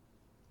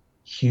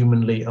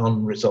 humanly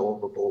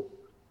unresolvable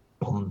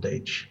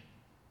bondage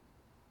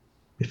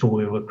before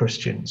we were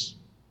Christians.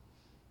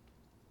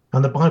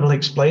 And the Bible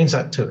explains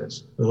that to us,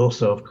 but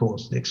also, of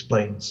course, it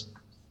explains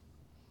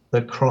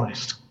that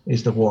Christ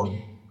is the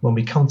one, when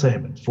we come to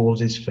him and fall at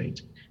his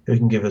feet, who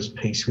can give us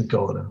peace with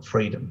God and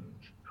freedom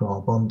from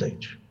our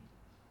bondage.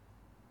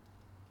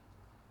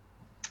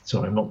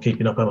 Sorry, I'm not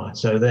keeping up, am I?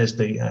 So there's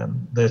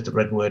the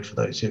red word for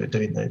those who are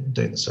doing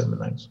the sermon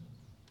notes.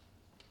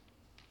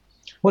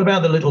 What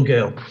about the little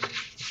girl?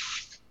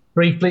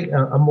 Briefly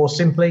and more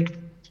simply,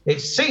 it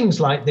seems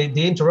like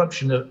the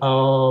interruption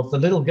of the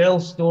little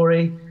girl's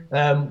story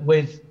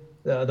with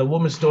the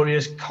woman's story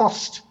has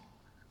cost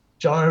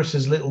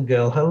Jairus' little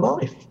girl her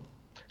life.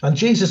 And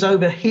Jesus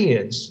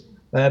overhears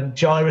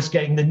Jairus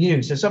getting the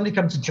news. So somebody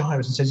comes to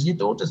Jairus and says, your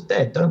daughter's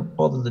dead, don't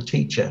bother the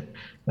teacher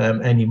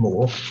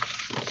anymore.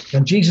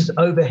 And Jesus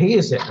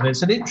overhears it. And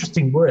it's an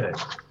interesting word,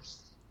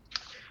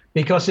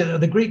 because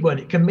the Greek word,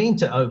 it can mean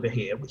to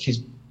overhear, which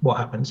is what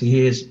happens. He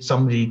hears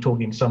somebody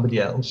talking to somebody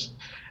else.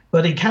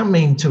 But it can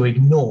mean to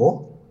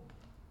ignore,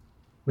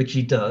 which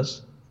he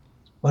does.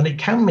 And it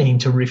can mean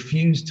to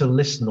refuse to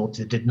listen or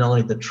to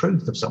deny the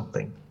truth of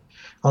something.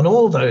 And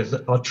all those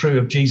are true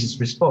of Jesus'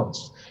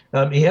 response.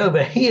 He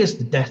overhears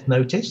the death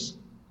notice,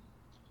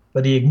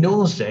 but he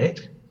ignores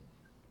it,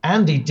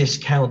 and he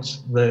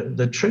discounts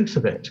the truth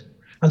of it.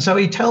 And so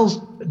he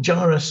tells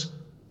Jairus,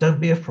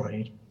 don't be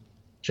afraid,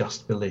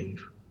 just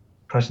believe.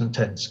 Present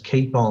tense,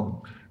 keep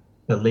on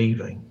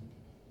believing.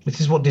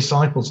 This is what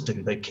disciples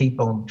do. They keep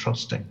on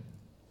trusting.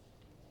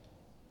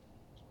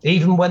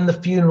 Even when the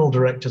funeral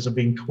directors have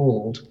been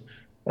called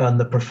and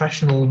the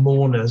professional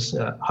mourners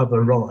have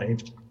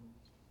arrived,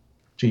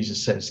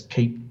 Jesus says,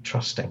 keep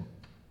trusting.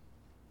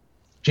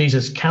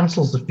 Jesus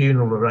cancels the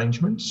funeral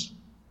arrangements,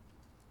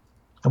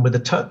 and with a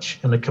touch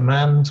and a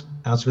command,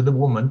 as with the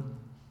woman,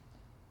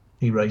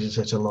 he raises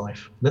her to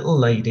life. Little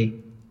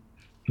lady,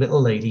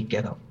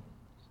 get up.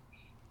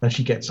 And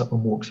she gets up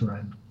and walks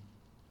around.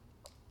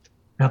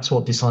 That's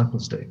what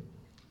disciples do.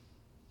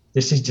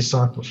 This is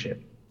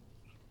discipleship.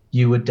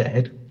 You were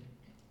dead.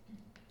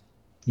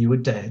 You were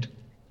dead.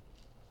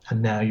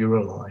 And now you're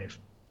alive.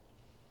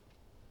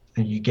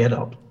 And you get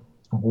up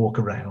and walk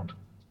around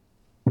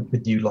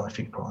with new life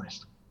in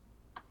Christ.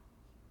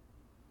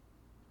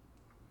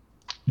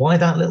 Why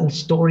that little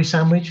story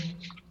sandwich?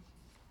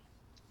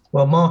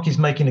 Well, Mark is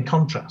making a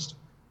contrast.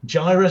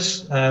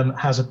 Jairus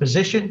has a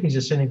position. He's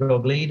a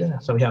synagogue leader,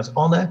 so he has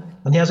honor,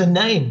 and he has a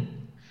name.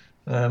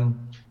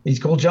 He's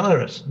called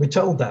Jairus. We're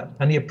told that.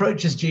 And he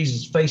approaches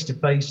Jesus face to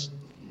face,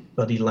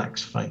 but he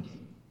lacks faith.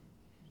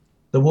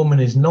 The woman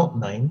is not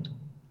named.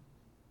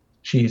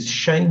 She is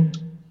shamed.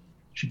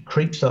 She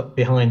creeps up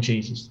behind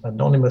Jesus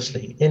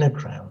anonymously in a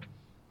crowd,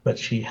 but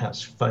she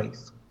has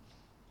faith.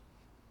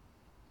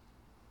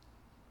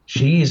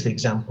 She is the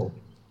example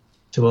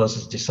to us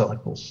as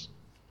disciples.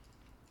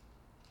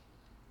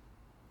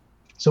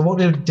 So what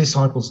do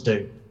disciples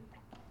do?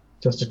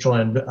 Just to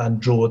try and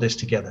draw this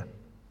together.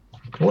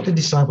 What do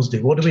disciples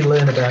do? What do we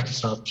learn about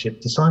discipleship?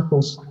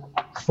 Disciples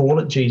fall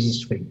at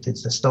Jesus' feet.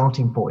 It's the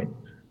starting point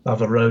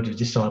of a road of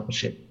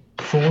discipleship.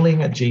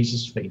 Falling at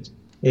Jesus' feet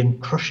in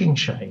crushing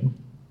shame.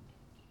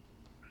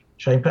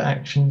 Shame for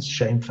actions,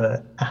 shame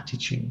for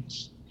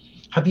attitudes.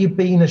 Have you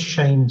been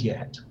ashamed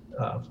yet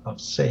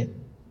of sin?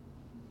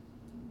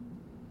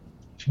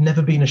 If you've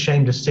never been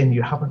ashamed of sin,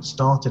 you haven't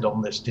started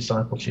on this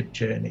discipleship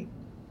journey.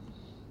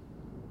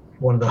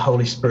 One of the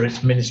Holy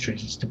Spirit's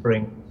ministries is to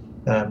bring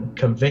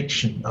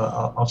conviction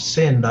of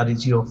sin. That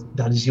is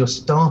your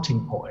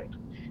starting point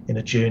in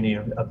a journey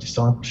of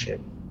discipleship.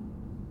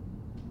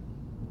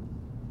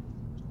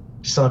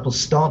 Disciples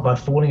start by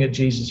falling at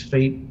Jesus'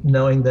 feet,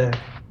 knowing their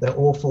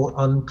awful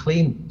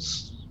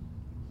uncleanness.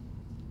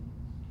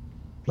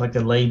 Like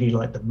the lady,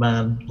 like the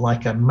man,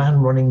 like a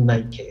man running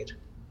naked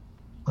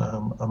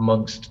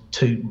amongst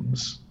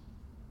tombs,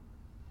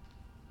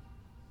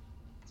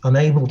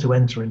 unable to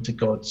enter into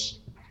God's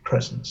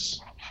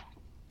presence.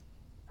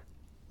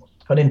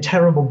 And in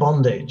terrible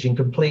bondage, in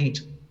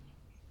complete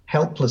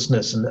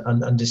helplessness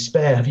and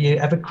despair. Have you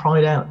ever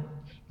cried out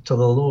to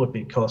the Lord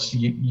because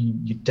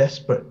you're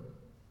desperate?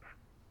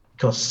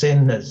 Because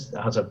sin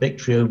has a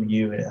victory over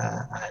you,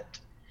 and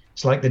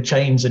it's like the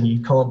chains and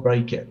you can't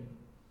break it.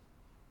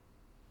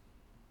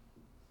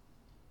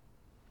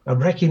 A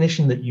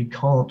recognition that you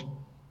can't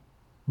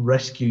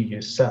rescue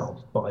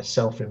yourself by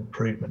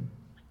self-improvement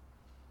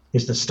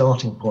is the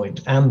starting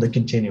point and the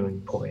continuing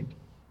point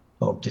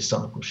of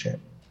discipleship.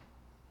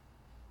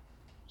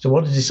 So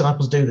what do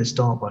disciples do? They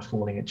start by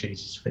falling at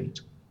Jesus'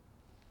 feet.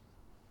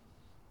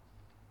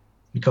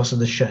 Because of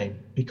the shame,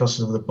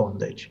 because of the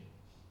bondage.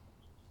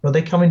 But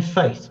they come in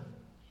faith.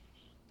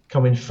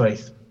 Come in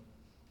faith.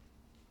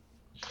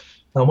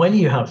 And when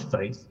you have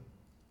faith,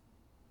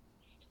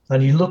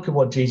 and you look at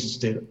what Jesus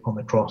did on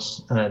the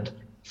cross, and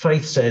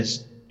faith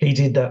says, he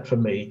did that for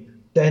me,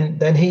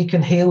 then he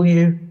can heal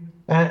you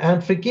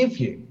and forgive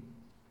you.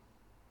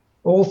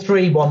 All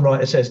three, one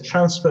writer says,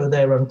 transfer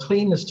their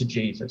uncleanness to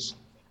Jesus,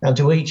 and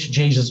to each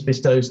Jesus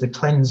bestows the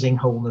cleansing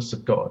wholeness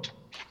of God.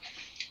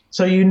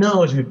 So you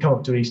know, as we've come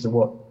up to Easter,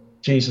 what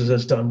Jesus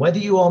has done. Whether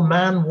you are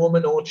man,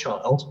 woman, or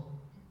child,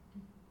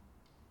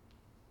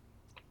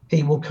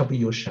 he will cover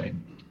your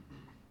shame.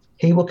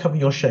 He will cover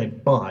your shame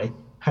by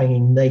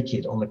hanging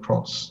naked on the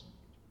cross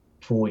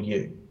for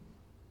you.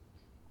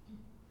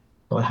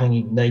 By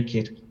hanging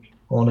naked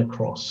on a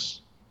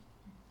cross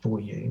for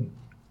you.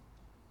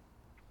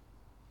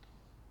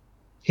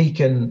 He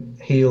can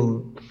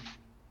heal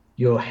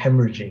your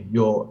hemorrhaging,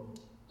 your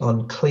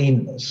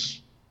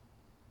uncleanness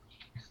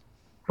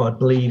by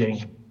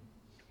bleeding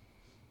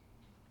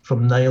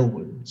from nail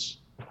wounds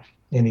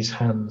in his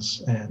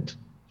hands and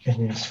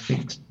in his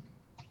feet.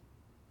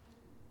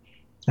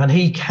 And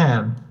he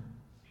can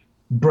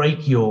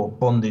break your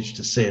bondage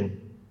to sin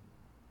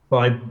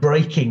by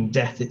breaking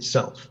death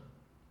itself,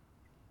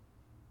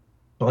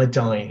 by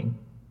dying,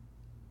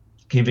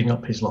 giving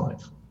up his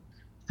life,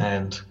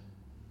 and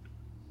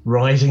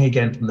rising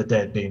again from the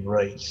dead, being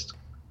raised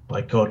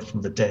by God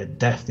from the dead.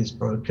 Death is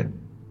broken.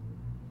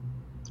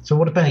 So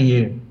what about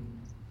you?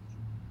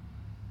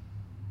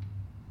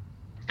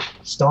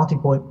 Starting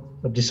point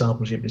of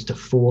discipleship is to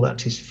fall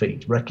at his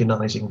feet,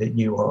 recognizing that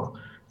you are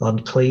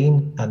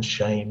unclean and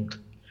shamed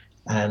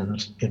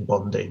and in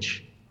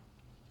bondage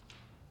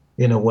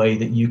in a way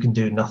that you can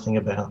do nothing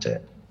about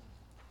it.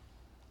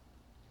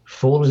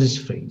 Fall at his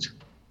feet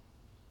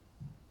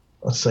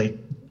and say,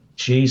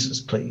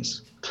 Jesus,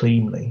 please,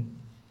 clean me,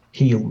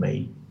 heal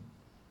me,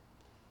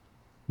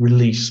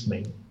 release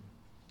me.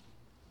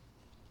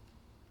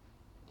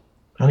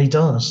 And he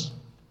does.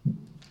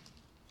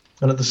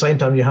 And at the same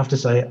time, you have to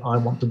say, I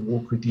want to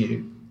walk with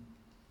you.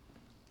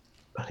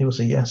 And he will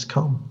say, yes,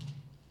 come.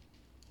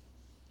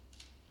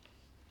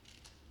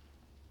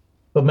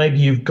 But maybe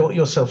you've got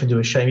yourself into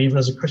a shame, even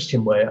as a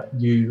Christian, where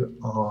you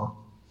are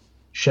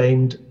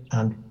shamed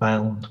and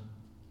bound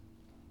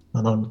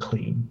and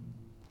unclean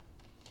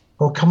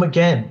Or come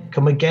again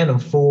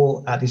and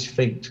fall at his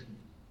feet.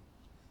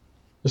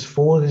 Just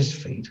fall at his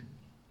feet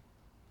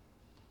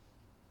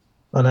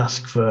and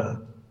ask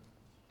for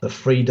the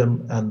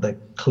freedom and the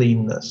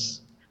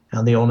cleanness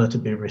and the honor to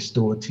be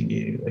restored to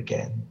you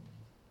again.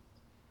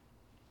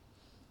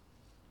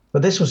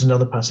 But this was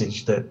another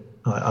passage that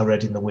I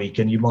read in the week,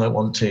 and you might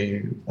want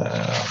to,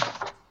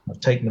 I've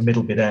taken the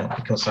middle bit out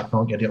because I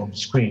can't get it on the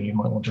screen. You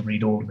might want to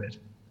read all of it.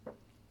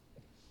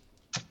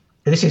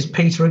 This is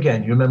Peter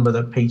again. You remember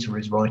that Peter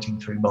is writing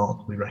through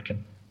Mark, we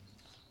reckon.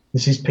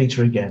 This is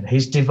Peter again.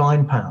 His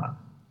divine power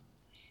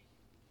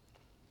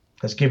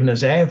has given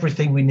us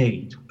everything we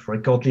need for a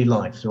godly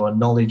life through our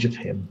knowledge of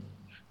him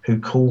who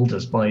called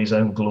us by his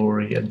own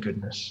glory and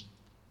goodness.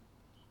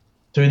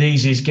 Through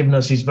these, he's given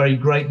us his very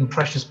great and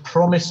precious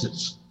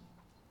promises,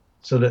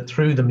 so that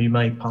through them you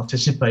may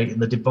participate in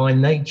the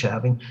divine nature,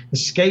 having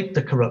escaped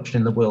the corruption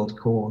in the world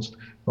caused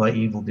by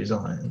evil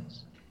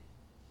desires.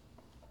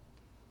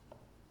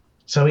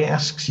 So he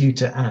asks you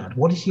to add,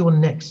 what is your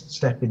next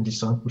step in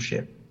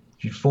discipleship?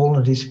 If you've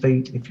fallen at his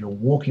feet, if you're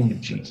walking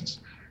with Jesus,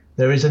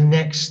 there is a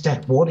next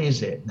step. What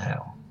is it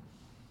now?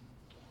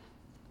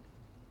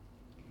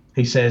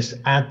 He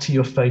says, add to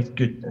your faith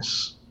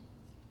goodness.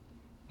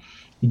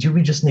 Do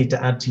we just need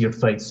to add to your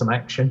faith some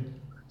action,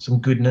 some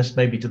goodness,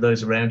 maybe to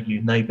those around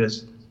you,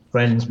 neighbours,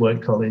 friends,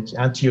 work colleagues?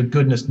 Add to your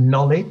goodness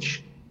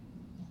knowledge.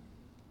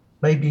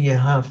 Maybe you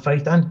have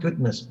faith and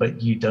goodness,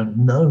 but you don't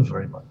know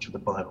very much of the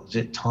Bible. Is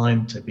it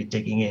time to be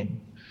digging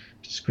in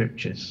to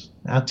scriptures?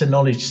 Add to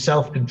knowledge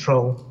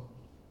self-control,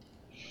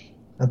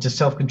 and to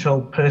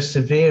self-control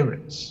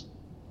perseverance,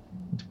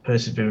 and to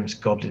perseverance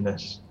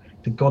godliness,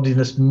 to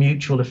godliness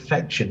mutual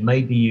affection.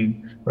 Maybe you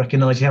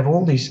recognize you have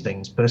all these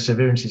things.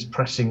 Perseverance is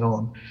pressing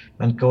on,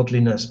 and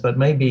godliness, but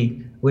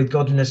maybe with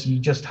godliness you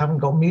just haven't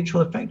got mutual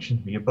affection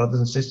for your brothers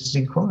and sisters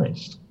in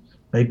Christ.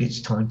 Maybe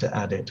it's time to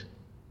add it,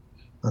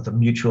 the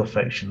mutual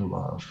affection,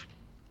 love.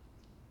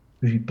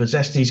 If you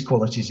possess these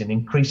qualities in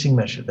increasing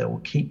measure, they will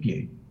keep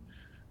you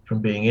from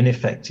being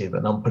ineffective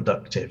and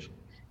unproductive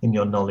in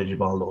your knowledge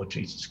of our Lord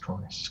Jesus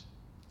Christ.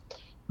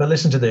 But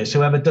listen to this,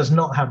 whoever does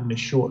not have them is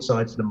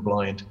short-sighted and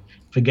blind,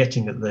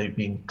 forgetting that they've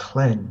been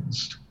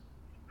cleansed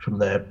from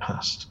their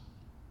past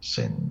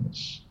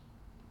sins.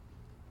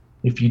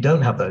 If you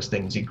don't have those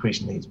things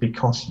increasingly, it's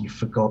because you've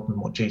forgotten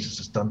what Jesus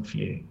has done for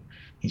you.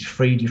 He's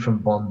freed you from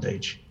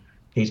bondage.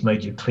 He's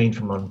made you clean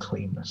from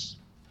uncleanness.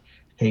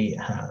 He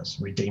has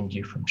redeemed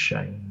you from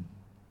shame.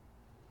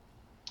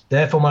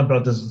 Therefore, my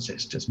brothers and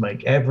sisters,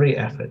 make every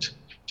effort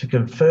to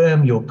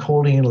confirm your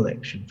calling and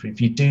election. For if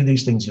you do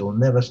these things, you'll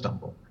never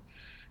stumble,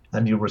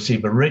 and you'll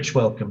receive a rich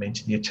welcome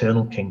into the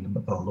eternal kingdom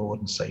of our Lord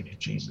and Saviour,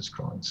 Jesus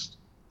Christ.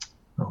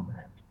 Amen.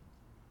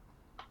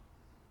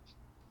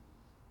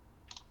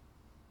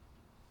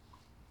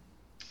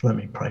 Let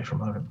me pray for a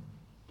moment.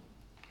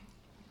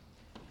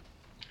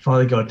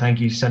 Father God, thank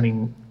you for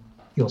sending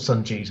your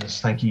son Jesus.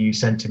 Thank you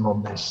sent him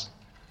on this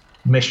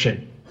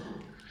mission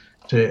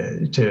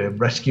to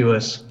rescue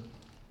us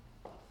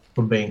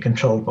from being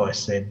controlled by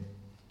sin,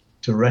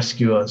 to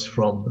rescue us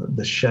from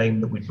the shame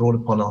that we brought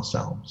upon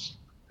ourselves,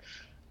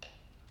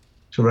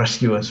 to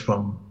rescue us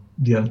from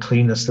the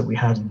uncleanness that we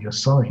had in your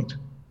sight,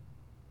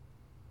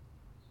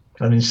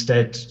 and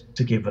instead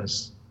to give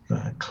us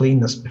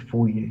cleanness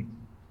before you,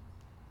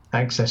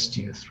 access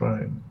to your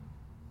throne,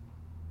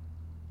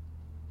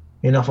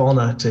 enough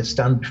honor to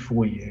stand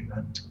before you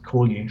and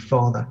call you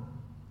Father,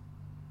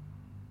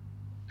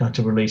 and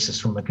to release us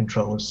from the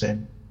control of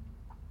sin.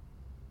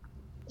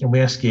 And we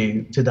ask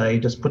you today,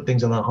 just put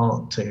things on our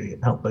heart to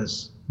help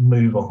us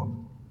move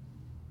on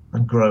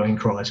and grow in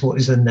Christ. What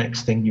is the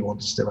next thing you want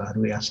us to add?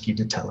 We ask you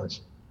to tell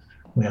us.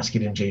 We ask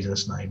it in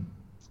Jesus' name.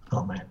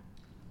 Amen.